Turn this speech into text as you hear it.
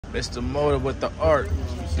Mr. MODA with the art.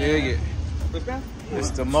 Dig it.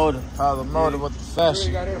 Mr. MODA. Father MODA with the fashion.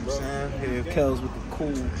 You know what I'm saying? Here, Kells with the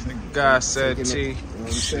cool. God said T. You know what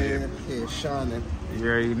I'm saying? Here, shining. You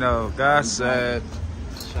already know. God said.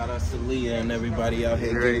 Shout out to Leah and everybody out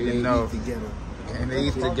here. You already know. Together. And they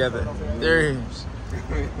eat together. There he is.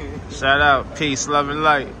 Shout out. Peace, love, and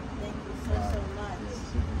light. Thank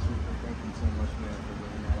you so much, man, for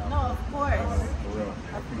bringing that out. No, of course. For real.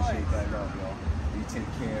 I appreciate that love, y'all. You take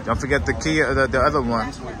care. Don't forget the key, the other one.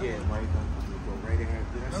 This one, yeah, right. Go right ahead.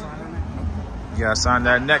 Did I sign on it? You gotta sign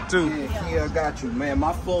that neck too. Yeah, I got you, man.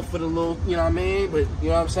 My fault for the little, you know what I mean? But you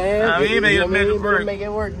know what I'm saying? I mean, make Make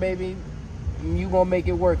it work, baby. You gonna make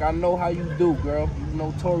it work. I know how you do, girl. You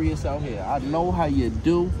notorious out here. I know how you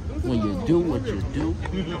do when you do what you do.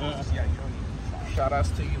 Shout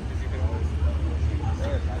outs to you.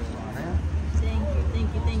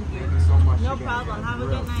 Thank you. Thank you so much. No problem. Have a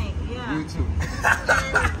good night. Yeah. You too.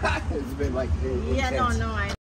 It's been like no, I